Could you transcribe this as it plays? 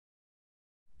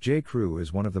J.Crew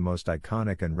is one of the most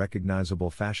iconic and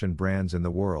recognizable fashion brands in the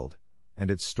world,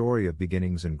 and its story of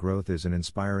beginnings and growth is an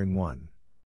inspiring one.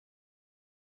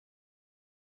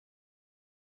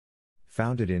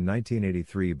 Founded in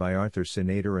 1983 by Arthur C.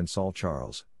 Nader and Saul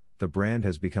Charles, the brand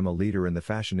has become a leader in the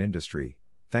fashion industry,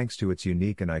 thanks to its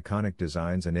unique and iconic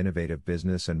designs and innovative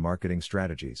business and marketing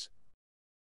strategies.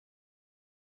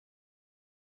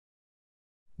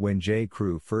 When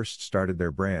J.Crew first started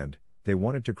their brand, they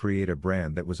wanted to create a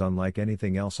brand that was unlike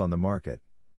anything else on the market.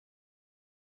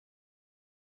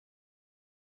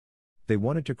 They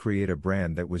wanted to create a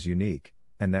brand that was unique,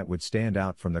 and that would stand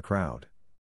out from the crowd.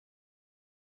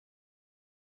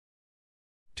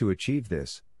 To achieve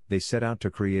this, they set out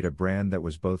to create a brand that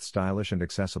was both stylish and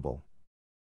accessible.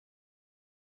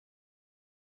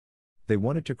 They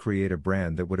wanted to create a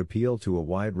brand that would appeal to a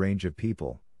wide range of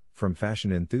people, from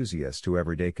fashion enthusiasts to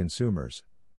everyday consumers.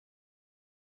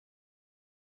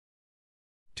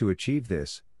 To achieve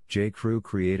this, J.Crew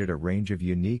created a range of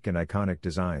unique and iconic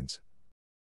designs.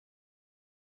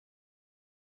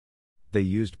 They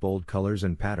used bold colors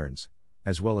and patterns,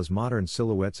 as well as modern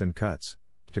silhouettes and cuts,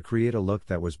 to create a look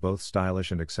that was both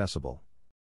stylish and accessible.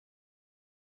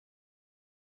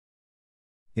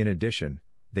 In addition,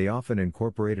 they often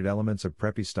incorporated elements of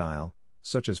preppy style,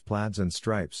 such as plaids and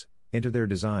stripes, into their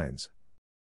designs.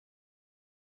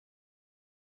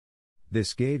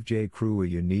 This gave J.Crew a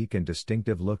unique and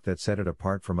distinctive look that set it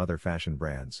apart from other fashion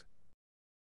brands.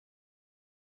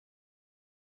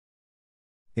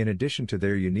 In addition to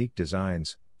their unique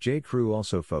designs, J.Crew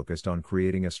also focused on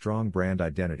creating a strong brand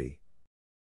identity.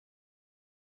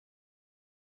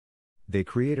 They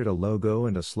created a logo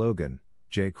and a slogan,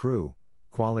 J.Crew,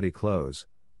 quality clothes,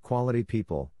 quality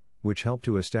people, which helped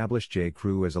to establish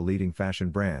J.Crew as a leading fashion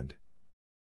brand.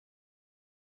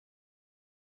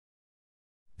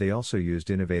 They also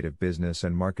used innovative business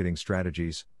and marketing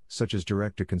strategies, such as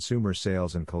direct-to-consumer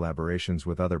sales and collaborations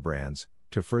with other brands,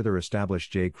 to further establish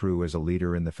J.Crew as a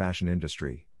leader in the fashion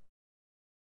industry.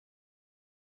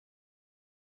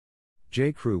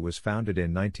 J.Crew was founded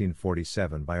in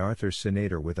 1947 by Arthur C.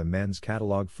 Nader with a men's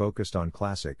catalog focused on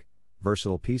classic,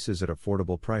 versatile pieces at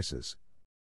affordable prices.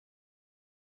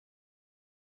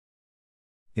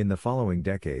 In the following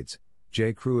decades,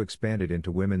 J.Crew expanded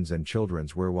into women's and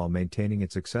children's wear while maintaining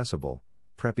its accessible,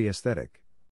 preppy aesthetic.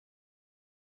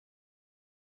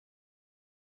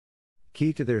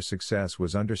 Key to their success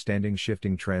was understanding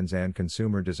shifting trends and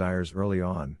consumer desires early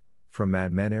on, from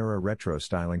Mad Men-era retro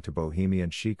styling to bohemian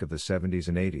chic of the 70s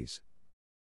and 80s.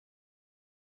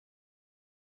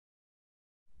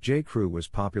 J.Crew was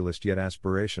populist yet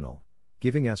aspirational,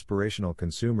 giving aspirational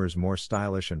consumers more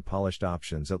stylish and polished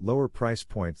options at lower price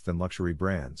points than luxury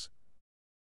brands.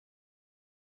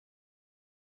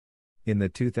 In the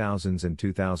 2000s and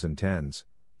 2010s,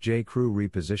 J.Crew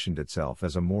repositioned itself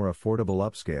as a more affordable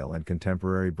upscale and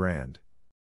contemporary brand.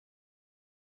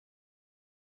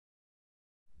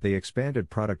 They expanded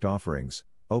product offerings,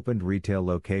 opened retail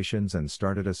locations and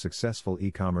started a successful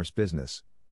e-commerce business.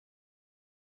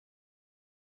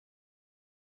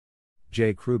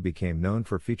 J.Crew became known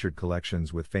for featured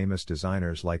collections with famous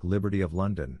designers like Liberty of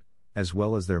London, as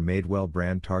well as their Madewell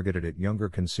brand targeted at younger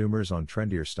consumers on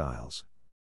trendier styles.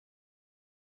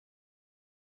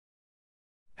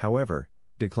 However,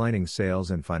 declining sales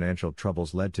and financial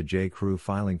troubles led to J.Crew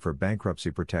filing for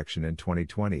bankruptcy protection in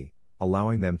 2020,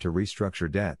 allowing them to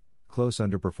restructure debt, close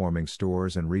underperforming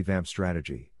stores and revamp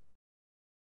strategy.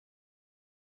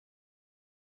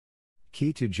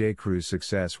 Key to J.Crew's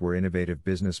success were innovative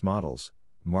business models,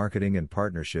 marketing and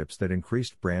partnerships that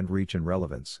increased brand reach and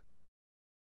relevance.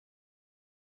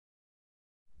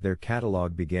 Their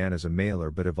catalog began as a mailer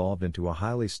but evolved into a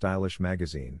highly stylish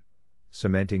magazine,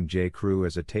 cementing J.Crew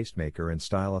as a tastemaker and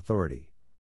style authority.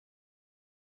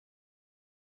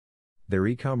 Their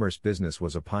e-commerce business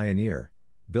was a pioneer,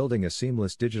 building a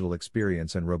seamless digital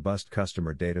experience and robust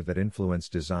customer data that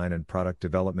influenced design and product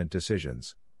development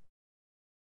decisions.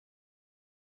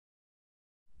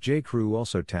 J.Crew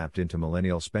also tapped into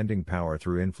millennial spending power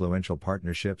through influential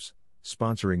partnerships,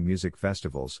 sponsoring music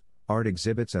festivals, art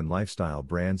exhibits and lifestyle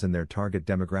brands in their target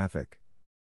demographic.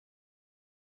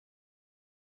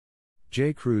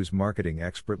 J.Crew's marketing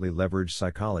expertly leveraged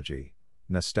psychology,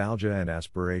 nostalgia and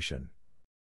aspiration.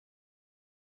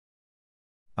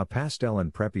 A pastel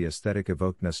and preppy aesthetic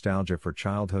evoked nostalgia for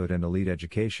childhood and elite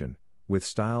education, with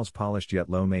styles polished yet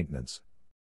low maintenance.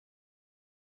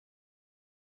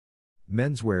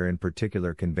 Menswear in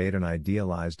particular conveyed an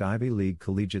idealized Ivy League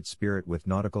collegiate spirit with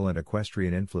nautical and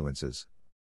equestrian influences.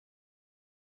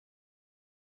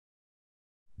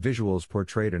 Visuals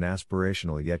portrayed an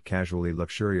aspirational yet casually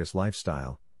luxurious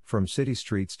lifestyle, From city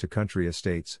streets to country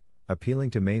estates, appealing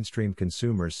to mainstream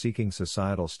consumers seeking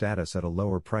societal status at a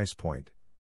lower price point.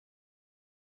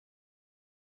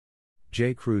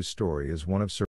 J.Crew's story is one of